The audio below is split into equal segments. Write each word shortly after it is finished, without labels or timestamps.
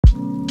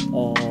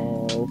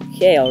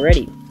Okay,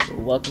 already.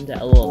 Welcome to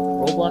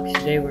lolroblox.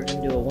 Today we're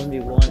gonna do a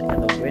 1v1,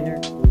 and the winner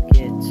will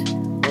get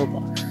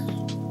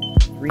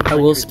Robux. I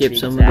will skip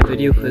some of the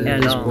video because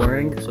it is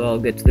boring, so I'll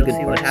get to the good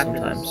parts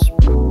sometimes.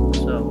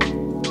 So,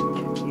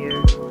 check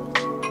here.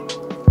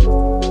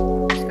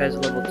 This guy's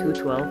level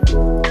 212.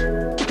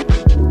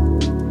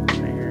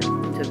 And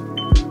to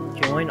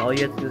join, all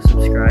you have to do is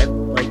subscribe,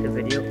 like the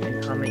video,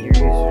 and comment your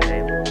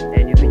username,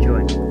 and you can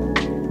join.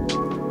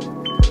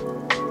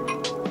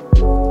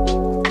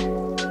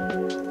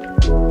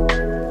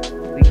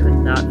 We could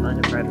not find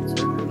a private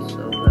server,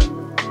 so that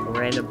a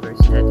random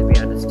person had to be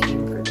on his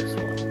team for this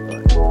one.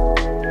 But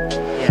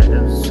yeah, it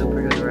was a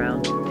super good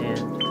round, and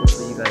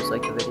hopefully you guys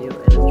like the video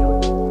and enjoy.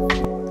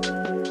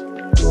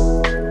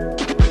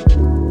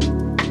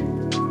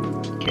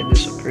 Okay,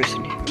 there's a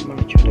person here. I'm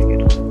gonna try to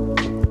get on.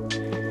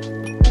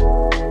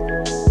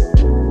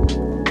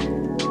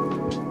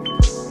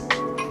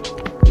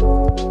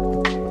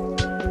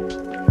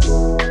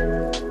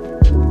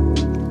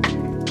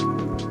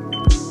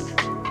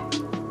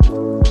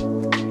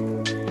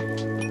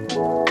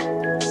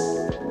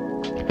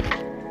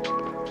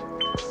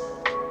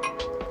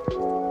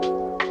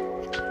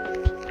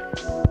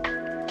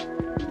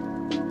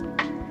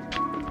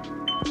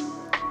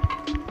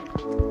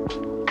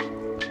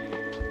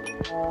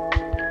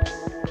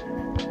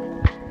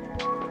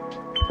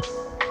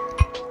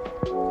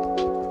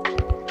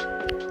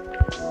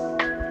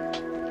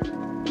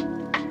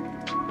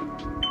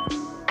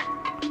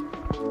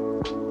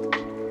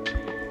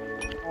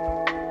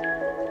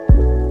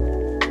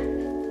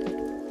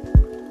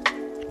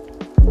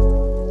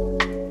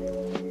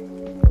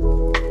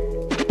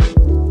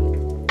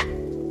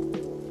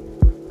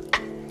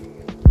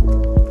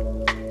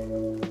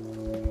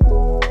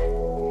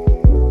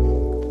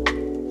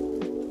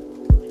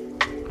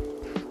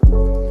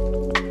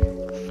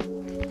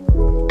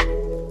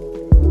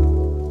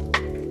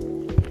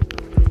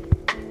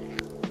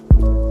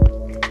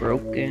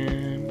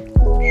 Broken.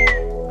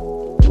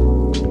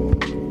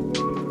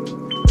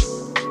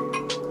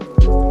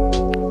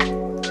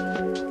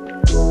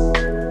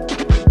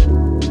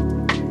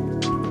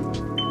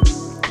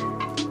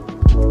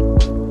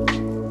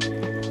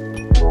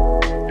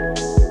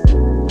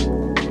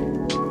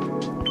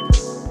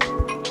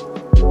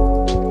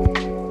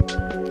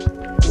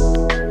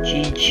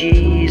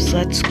 GG's,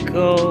 let's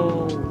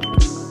go.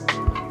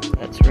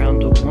 That's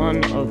round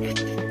 1 of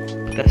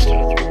best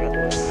out of 3, by the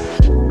way.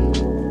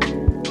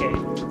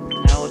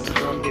 Now it's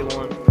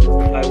 1v1.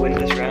 If I win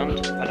this round,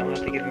 I don't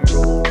have to give him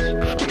Robux.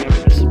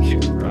 Remember to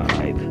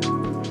subscribe.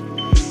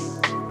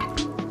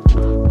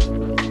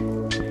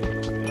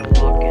 Gotta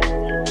lock in.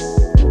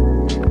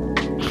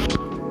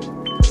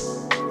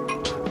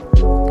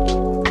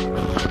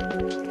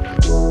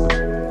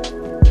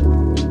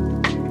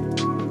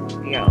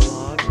 We got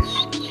logs.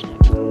 That's not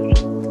good.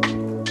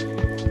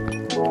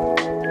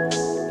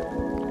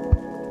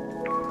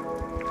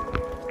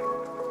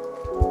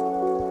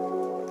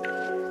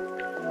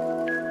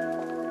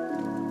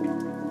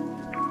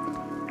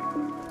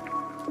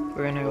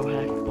 We're gonna go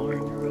hack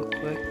barn real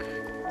quick.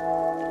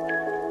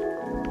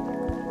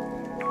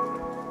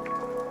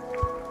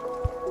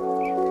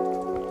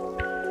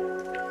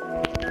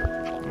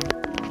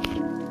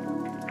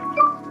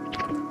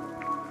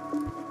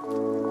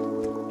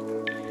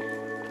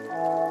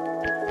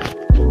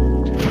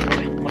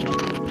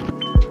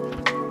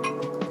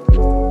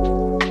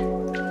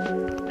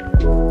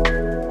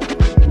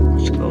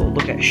 Let's go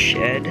look at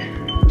shed.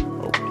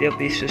 Oh, yep,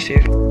 he's just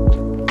here.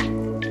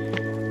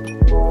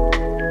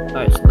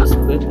 Alright, so this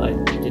clip, I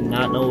did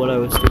not know what I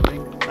was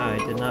doing. I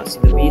did not see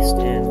the beast,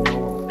 and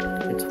no,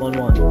 it's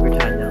 1-1. We're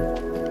tied now.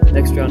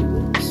 Next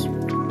round, please.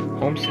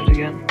 Homestead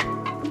again.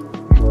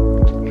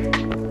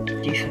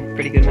 Decent,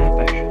 pretty good map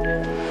actually.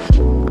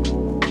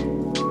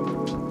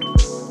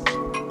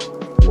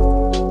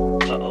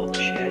 Uh-oh,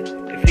 shit.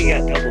 If he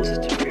got doubles,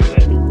 it's a free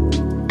win.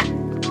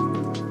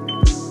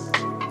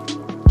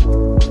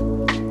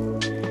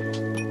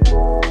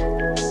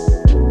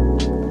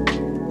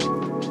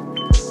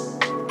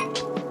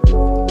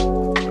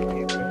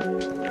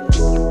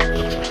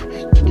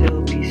 Still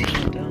PC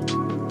not down.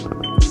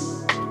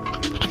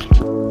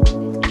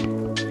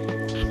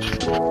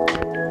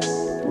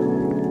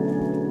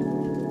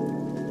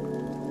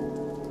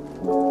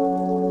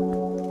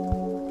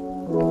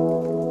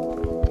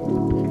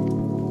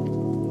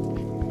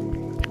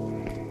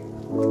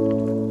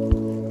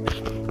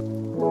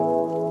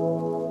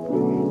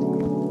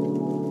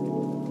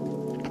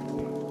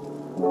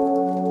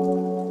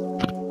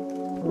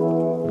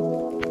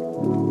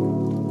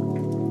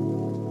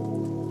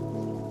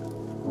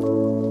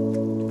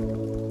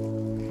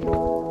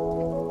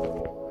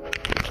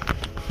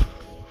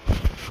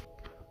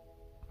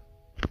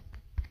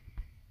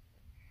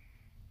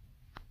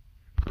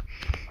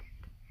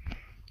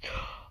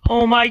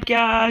 Oh my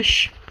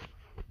gosh!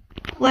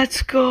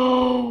 Let's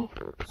go!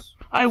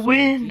 I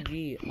win!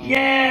 GG.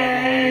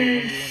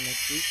 Yes!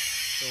 Next week,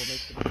 so make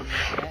sure to join the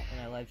chat,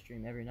 and I live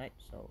stream every night,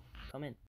 so come in.